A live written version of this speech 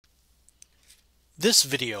This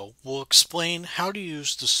video will explain how to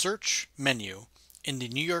use the search menu in the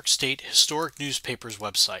New York State Historic Newspapers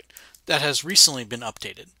website that has recently been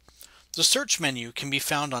updated. The search menu can be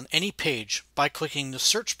found on any page by clicking the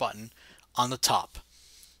search button on the top.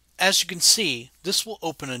 As you can see, this will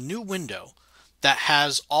open a new window that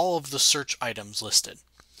has all of the search items listed.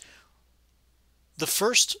 The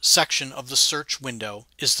first section of the search window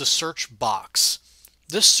is the search box.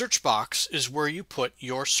 This search box is where you put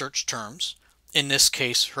your search terms, in this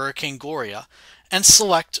case Hurricane Gloria, and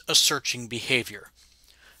select a searching behavior.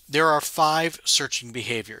 There are 5 searching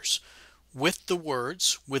behaviors. With the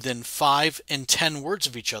words within 5 and 10 words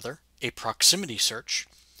of each other, a proximity search.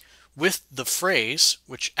 With the phrase,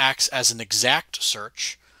 which acts as an exact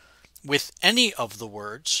search. With any of the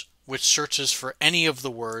words, which searches for any of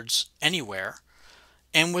the words anywhere.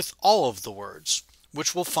 And with all of the words,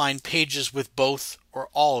 which will find pages with both or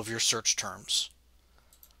all of your search terms.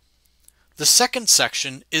 The second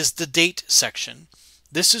section is the date section.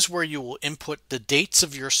 This is where you will input the dates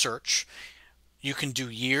of your search. You can do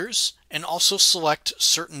years and also select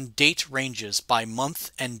certain date ranges by month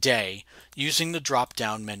and day using the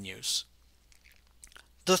drop-down menus.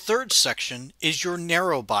 The third section is your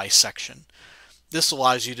narrow by section. This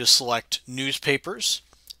allows you to select newspapers,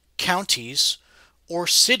 counties, or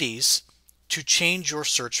cities to change your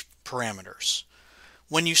search parameters.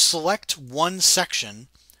 When you select one section,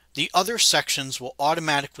 the other sections will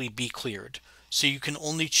automatically be cleared, so you can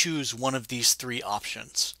only choose one of these 3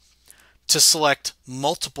 options. To select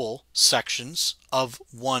multiple sections of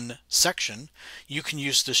one section, you can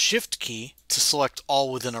use the Shift key to select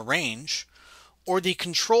all within a range, or the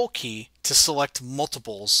Control key to select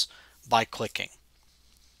multiples by clicking.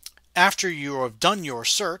 After you have done your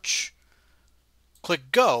search,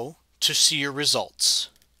 click Go to see your results.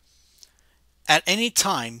 At any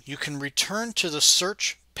time, you can return to the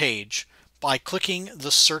search page by clicking the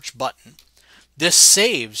search button. This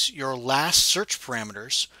saves your last search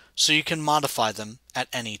parameters so you can modify them at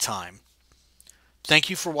any time. Thank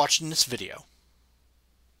you for watching this video.